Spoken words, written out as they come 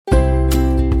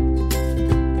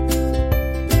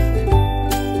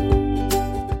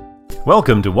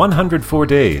Welcome to 104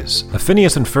 Days, a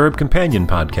Phineas and Ferb companion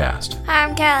podcast. Hi,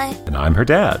 I'm Callie. And I'm her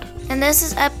dad. And this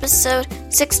is episode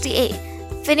 68,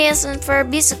 Phineas and Ferb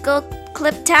Musical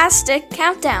Cliptastic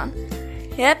Countdown.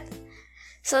 Yep.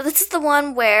 So this is the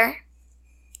one where,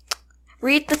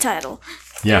 read the title.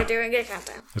 Yeah. We're doing a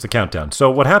countdown. There's a countdown. So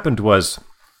what happened was,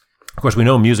 of course, we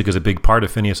know music is a big part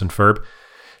of Phineas and Ferb.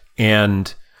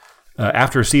 And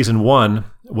after season 1,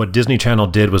 what Disney Channel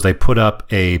did was they put up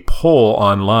a poll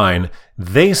online.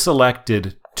 They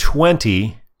selected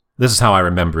 20, this is how I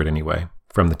remember it anyway,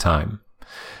 from the time.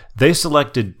 They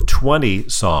selected 20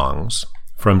 songs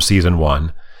from season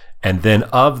 1, and then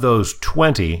of those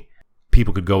 20,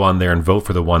 people could go on there and vote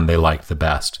for the one they liked the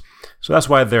best. So that's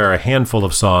why there are a handful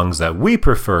of songs that we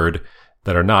preferred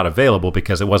that are not available,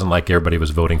 because it wasn't like everybody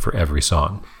was voting for every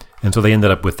song. And so they ended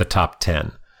up with the top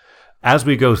 10. As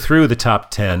we go through the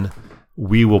top 10,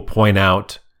 we will point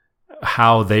out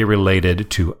how they related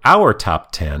to our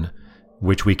top 10,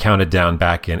 which we counted down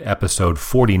back in episode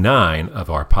 49 of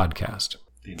our podcast.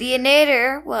 The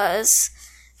Inator was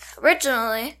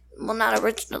originally, well, not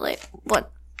originally,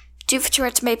 what Doofus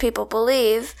Shorts made people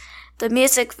believe, the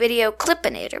music video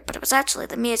Clipinator, but it was actually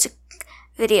the music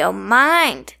video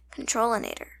Mind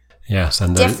Controlinator. Yes,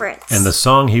 and the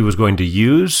song he was going to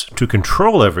use to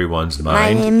control everyone's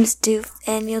mind. My name's Doof,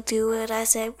 and you'll do what I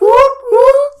say. Woo,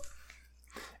 woo.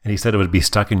 And he said it would be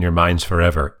stuck in your minds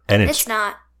forever. And It's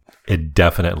not. It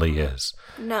definitely is.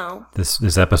 No.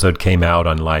 This episode came out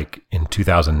in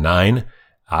 2009.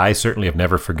 I certainly have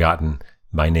never forgotten.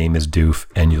 My name is Doof,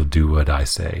 and you'll do what I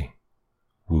say.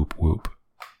 Whoop, whoop.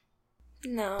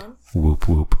 No. Whoop,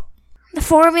 whoop. The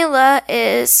formula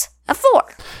is a 4.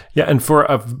 Yeah, and for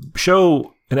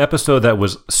an episode that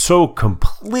was so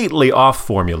completely off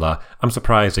formula, I'm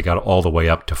surprised it got all the way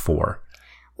up to 4.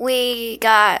 We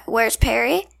got Where's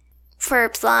Perry?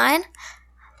 Ferb's Line.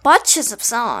 Bunches of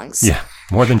songs. Yeah,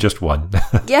 more than just one.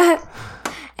 Yeah.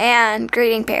 And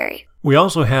Greeting Perry. We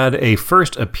also had a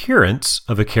first appearance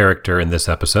of a character in this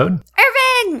episode.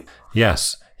 Irving!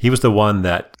 Yes, he was the one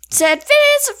that said,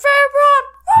 Phineas and Ferb,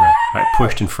 right,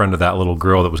 pushed in front of that little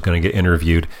girl that was going to get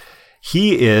interviewed.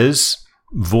 He is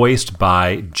voiced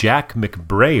by Jack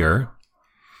McBrayer,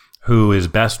 who is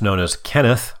best known as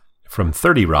Kenneth from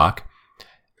 30 Rock.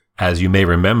 As you may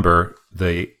remember,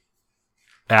 the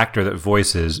actor that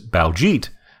voices Baljeet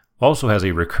also has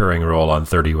a recurring role on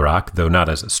 30 Rock, though not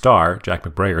as a star. Jack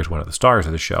McBrayer is one of the stars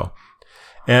of the show.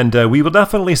 And we will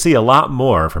definitely see a lot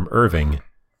more from Irving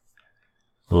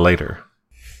later.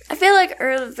 I feel like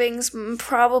Irving's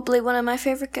probably one of my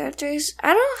favorite characters.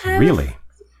 I don't have... Really?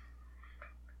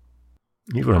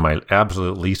 He's one of my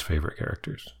absolute least favorite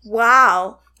characters.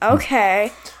 Wow.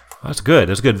 Okay. That's good.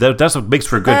 That's good. That's what makes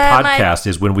for a good podcast,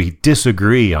 is when we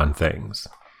disagree on things.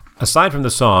 Aside from the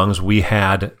songs, we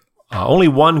had only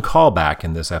one callback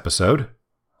in this episode,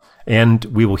 and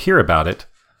we will hear about it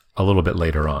a little bit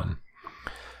later on.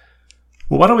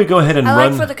 Well, why don't we go ahead and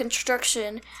run... for the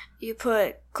construction, you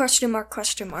put question mark,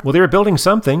 question mark. Well, they were building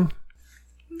something.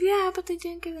 Yeah, but they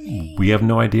didn't give a name. We have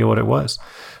no idea what it was.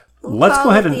 Let's go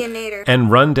ahead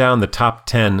and run down the top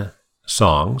 10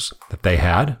 songs that they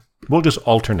had. We'll just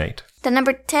alternate. The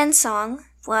number 10 song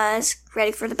was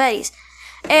Ready for the Betties.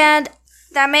 And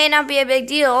that may not be a big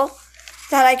deal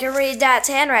that I can read Dad's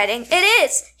handwriting. It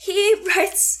is. He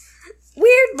writes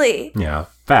weirdly. Yeah,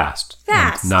 fast.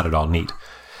 Not at all neat.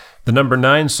 The number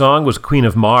 9 song was Queen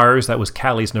of Mars. That was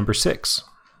Callie's number 6.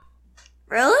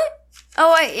 Really?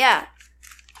 Oh, wait, yeah.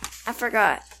 I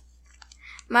forgot.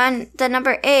 The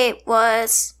number 8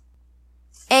 was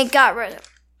Ain't Got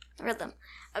Rhythm.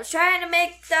 I was trying to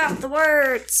make out the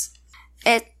words.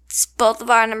 It's both of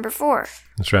our number 4.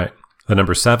 That's right. The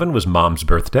number 7 was Mom's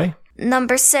Birthday.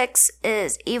 Number 6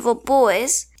 is Evil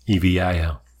Boys.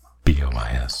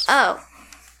 EVILBOIS. Oh.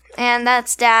 And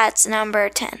that's Dad's number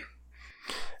 10.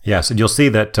 Yes, and you'll see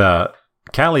that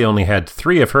Callie only had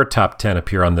 3 of her top 10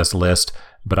 appear on this list,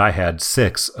 but I had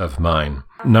 6 of mine.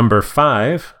 Number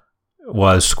 5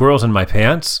 was Squirrels in My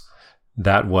Pants.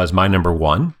 That was my number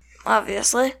 1.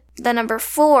 Obviously. The number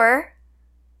 4,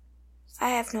 I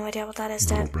have no idea what that is,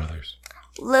 Dad.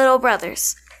 Little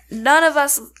Brothers. None of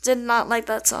us did not like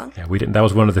that song. Yeah, we didn't. That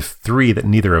was one of the 3 that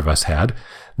neither of us had.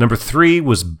 Number 3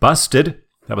 was Busted.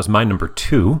 That was my number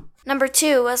 2. Number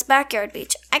 2 was Backyard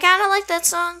Beach. I kind of like that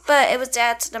song, but it was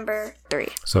Dad's number 3.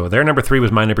 So their number 3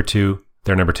 was my number 2.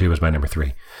 Their number 2 was my number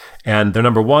 3. And their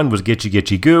number 1 was Gitchy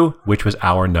Gitchy Goo, which was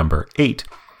our number 8.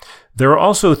 There are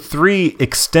also 3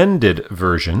 extended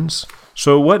versions.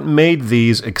 So what made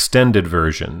these extended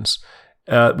versions?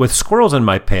 With Squirrels in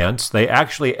My Pants, they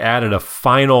actually added a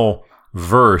final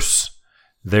verse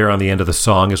there on the end of the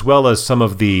song, as well as some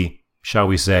of the shall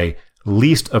we say,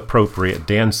 least appropriate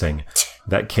dancing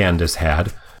that Candace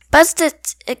had. Best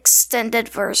extended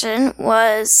version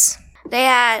was they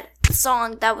had the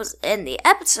song that was in the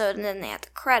episode, and then they had the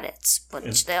credits,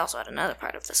 which they also had another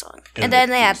part of the song. And then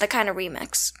they had the kind of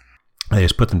remix. They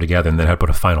just put them together and then had put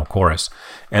a final chorus.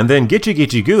 And then Gitchy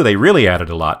Gitchy Goo, they really added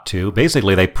a lot to.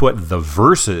 Basically, they put the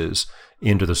verses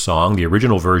into the song. The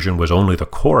original version was only the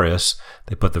chorus.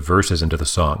 They put the verses into the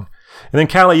song. And then,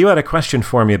 Callie, you had a question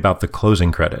for me about the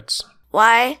closing credits.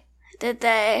 Why did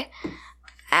they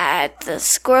add the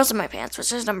Squirrels in My Pants,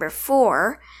 which is number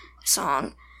 4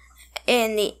 song,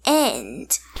 in the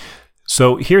end?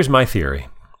 So here's my theory.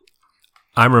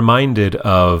 I'm reminded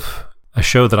of a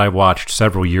show that I watched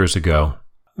several years ago,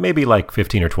 maybe like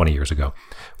 15 or 20 years ago,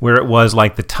 where it was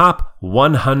like the top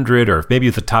 100 or maybe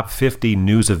the top 50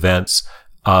 news events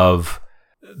of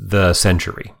the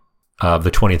century, of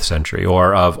the 20th century,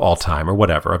 or of all time, or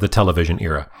whatever, of the television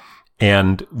era.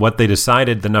 And what they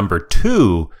decided the number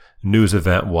 2 news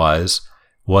event was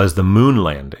the moon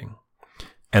landing.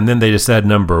 And then they just said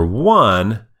number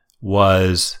 1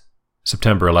 was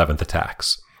September 11th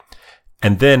attacks.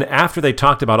 And then after they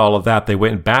talked about all of that, they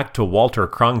went back to Walter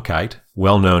Cronkite,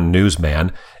 well-known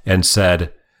newsman, and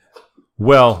said,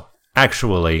 well,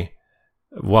 actually,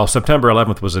 while September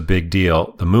 11th was a big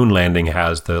deal, the moon landing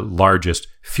has the largest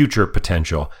future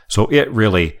potential. So it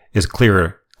really is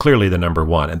clearly the number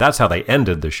 1. And that's how they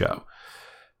ended the show.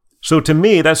 So to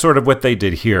me, that's sort of what they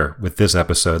did here with this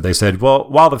episode. They said, well,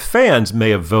 while the fans may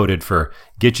have voted for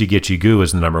Gitchy Gitchy Goo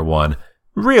as the number 1,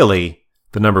 really,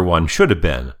 the number 1 should have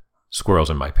been Squirrels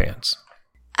in My Pants.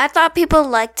 I thought people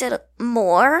liked it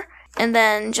more, and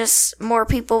then just more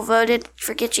people voted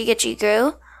for Gitchy Gitchy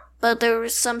Goo, but there were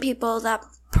some people that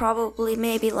probably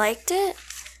maybe liked it.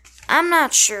 I'm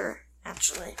not sure,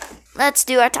 actually. Let's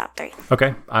do our top 3.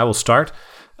 Okay, I will start.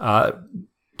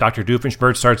 Dr.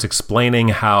 Doofenshmirtz starts explaining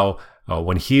how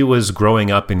when he was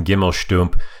growing up in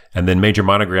Gimmelstump, and then Major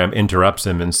Monogram interrupts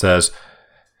him and says,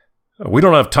 we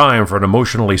don't have time for an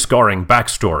emotionally scarring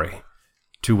backstory.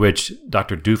 To which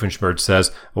Dr. Doofenshmirtz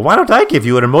says, well, why don't I give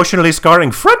you an emotionally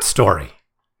scarring front story?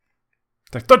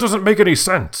 That doesn't make any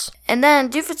sense. And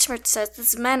then Doofenshmirtz says,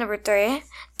 this is my number 3. Does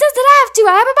it have to?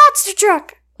 I have a monster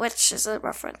truck. Which is a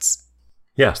reference.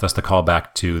 Yes, that's the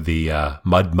callback to the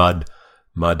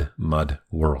mud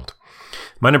world.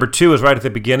 My number 2 is right at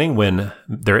the beginning when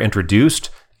they're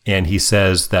introduced, and he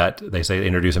says that they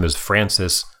introduce him as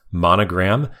Francis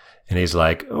Monogram, and he's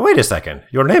like, wait a second,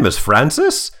 your name is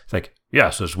Francis? It's like,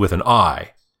 yes, it's with an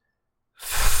I.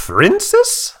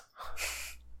 Francis?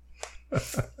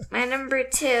 My number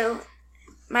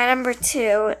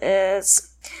two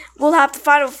is we'll have the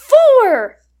final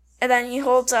 4, and then he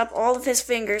holds up all of his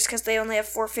fingers because they only have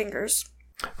 4 fingers.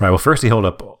 Right. Well, first he held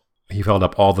up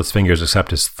all his fingers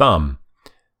except his thumb,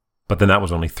 but then that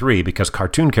was only 3 because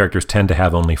cartoon characters tend to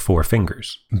have only 4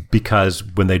 fingers because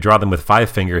when they draw them with 5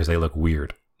 fingers, they look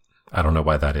weird. I don't know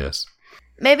why that is.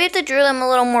 Maybe if they drew them a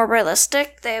little more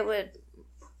realistic, they would,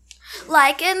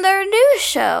 like in their new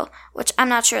show, which I'm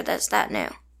not sure that's that new.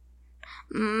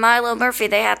 Milo Murphy,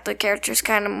 they had the characters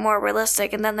kind of more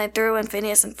realistic, and then they threw in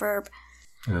Phineas and Ferb.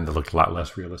 And then they looked a lot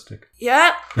less realistic.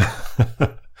 Yep.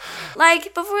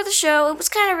 Like, before the show, it was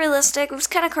kind of realistic, it was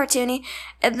kind of cartoony,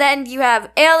 and then you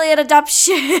have alien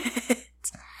adoption.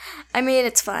 I mean,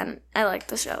 it's fun. I like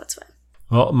the show, it's fun.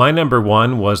 Well, my number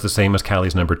 1 was the same as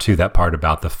Callie's number 2, that part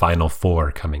about the final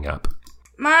 4 coming up.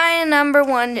 My number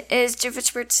 1 is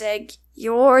Doofenshmirtz saying,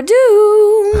 you're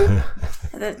doomed.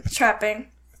 The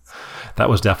trapping. That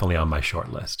was definitely on my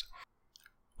short list.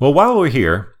 Well, while we're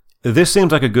here, this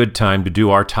seems like a good time to do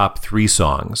our top 3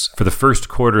 songs for the first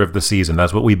quarter of the season.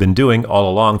 That's what we've been doing all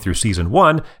along through season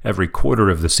 1. Every quarter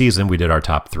of the season, we did our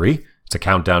top 3. It's a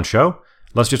countdown show.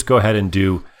 Let's just go ahead and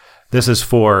do, this is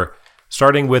for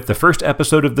starting with the first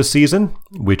episode of the season,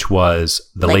 which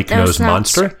was The Lake-Nosed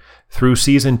Monster, through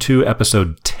season 2,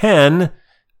 episode 10,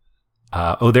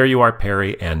 Oh There You Are,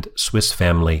 Perry, and Swiss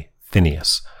Family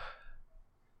Phineas.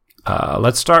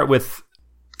 Let's start with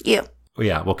you.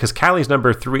 Yeah, well, because Callie's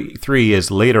number three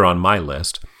is later on my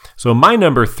list. So my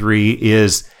number 3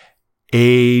 is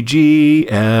Aglet.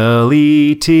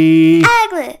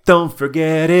 Aglet. Don't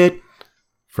forget it.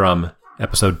 From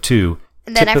episode 2,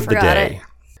 And then Tip I of the forgot Day. it.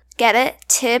 Get it?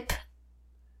 Tip.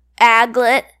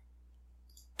 Aglet.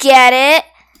 Get it?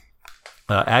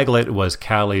 Aglet was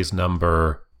Callie's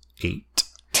number 8.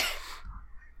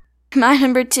 My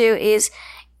number 2 is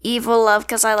Evil Love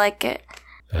because I like it.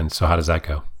 And so how does that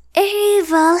go?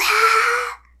 Evil Love.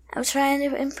 I'm trying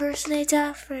to impersonate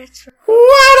Alfred. When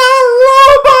a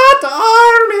robot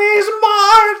armies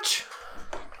march.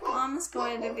 Mom's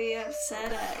going to be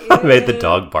upset at you. made the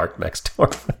dog bark next door.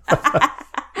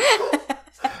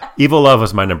 Evil Love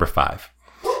was my number 5.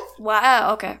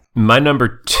 Wow, okay. My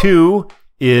number 2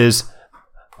 is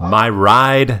My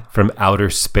Ride from Outer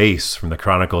Space from the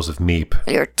Chronicles of Meep.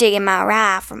 You're digging my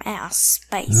ride from outer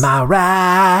space. My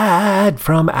Ride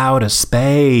from Outer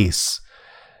Space.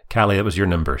 Callie, that was your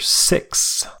number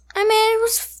 6. I mean, it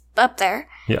was up there.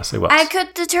 Yes, it was. I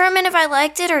could determine if I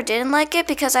liked it or didn't like it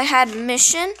because I had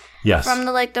Mission yes. from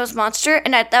the those monster,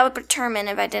 and that would determine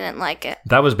if I didn't like it.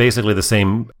 That was basically the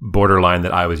same borderline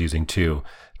that I was using too,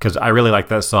 because I really like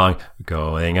that song.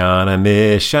 Going on a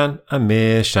mission, a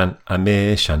mission, a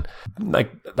mission.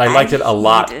 Like I liked it a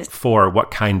lot for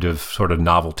what kind of sort of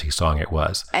novelty song it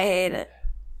was. I hate it.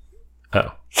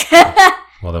 Oh.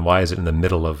 Well, then why is it in the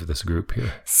middle of this group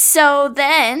here? So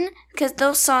then, because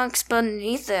those songs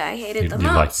beneath it, I hated the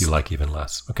most. You like even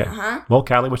less. Okay. Uh-huh. Well,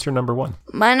 Callie, what's your number 1?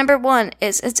 My number 1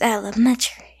 is It's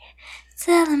Elementary. It's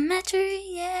elementary,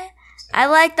 yeah. I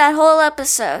like that whole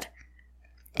episode.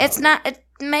 It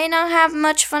may not have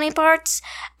much funny parts.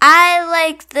 I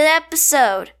like the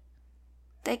episode.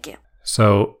 Thank you.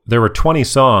 So there were 20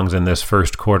 songs in this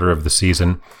first quarter of the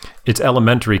season. It's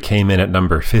Elementary came in at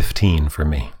number 15 for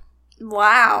me.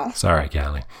 Wow. Sorry,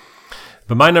 Callie.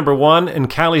 But my number 1 and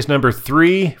Callie's number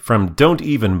 3 from Don't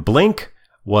Even Blink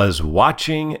was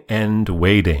Watching and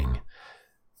Waiting.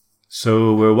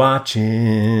 So we're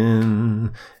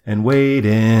watching and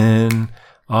waiting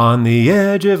on the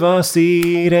edge of our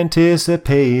seat,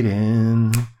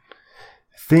 anticipating.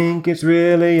 Think it's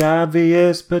really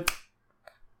obvious, but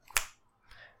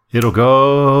it'll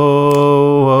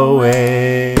go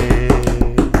away.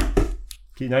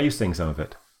 Okay, now you sing some of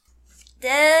it.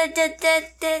 And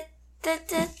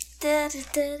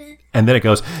then it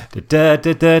goes.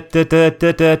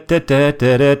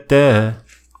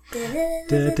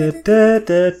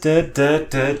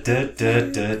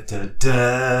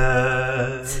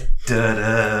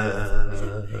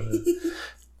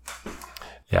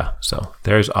 Yeah, so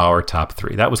there's our top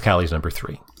 3. That was Callie's number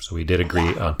 3. So we did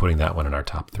agree on putting that one in our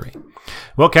top 3.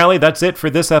 Well, Callie, that's it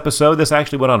for this episode. This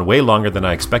actually went on way longer than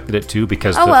I expected it to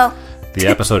because the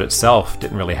episode itself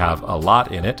didn't really have a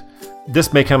lot in it.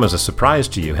 This may come as a surprise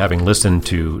to you, having listened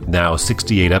to now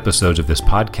 68 episodes of this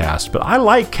podcast, but I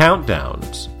like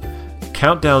countdowns.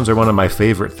 Countdowns are one of my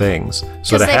favorite things.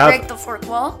 So they break the fourth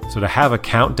wall? So to have a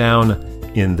countdown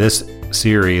in this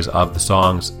series of the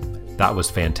songs, that was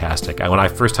fantastic. When I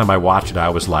first time I watched it, I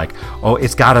was like, oh,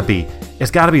 it's gotta be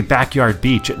Backyard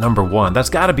Beach at number 1. That's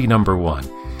gotta be number 1.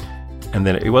 And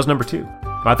then it was number 2.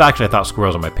 I thought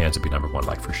Squirrels in My Pants would be number 1,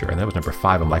 like for sure. And that was number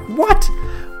 5. I'm like, what?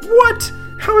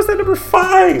 How is that number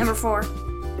 5? Number 4.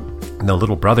 No,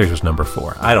 Little Brothers was number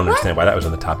 4. I don't understand why that was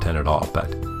in the top 10 at all.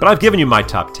 But I've given you my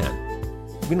top 10.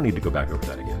 We don't need to go back over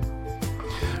that again.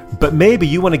 But maybe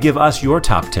you want to give us your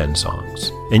top 10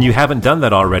 songs. And you haven't done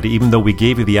that already, even though we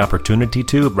gave you the opportunity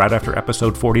to right after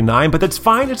episode 49. But that's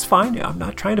fine. It's fine. I'm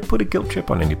not trying to put a guilt trip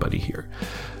on anybody here.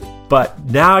 But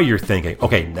now you're thinking,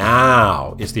 okay,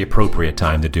 now is the appropriate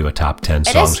time to do a top 10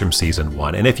 songs from season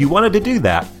 1. And if you wanted to do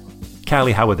that,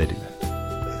 Callie, how would they do that?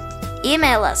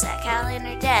 Email us at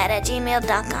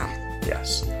callieandherdad@gmail.com.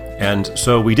 Yes. And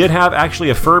so we did have actually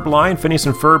a Ferb line. Phineas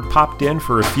and Ferb popped in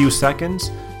for a few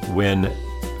seconds when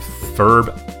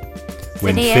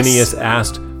Phineas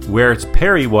asked where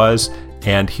Perry was,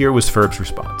 and here was Ferb's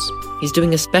response. He's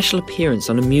doing a special appearance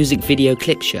on a music video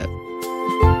clip show.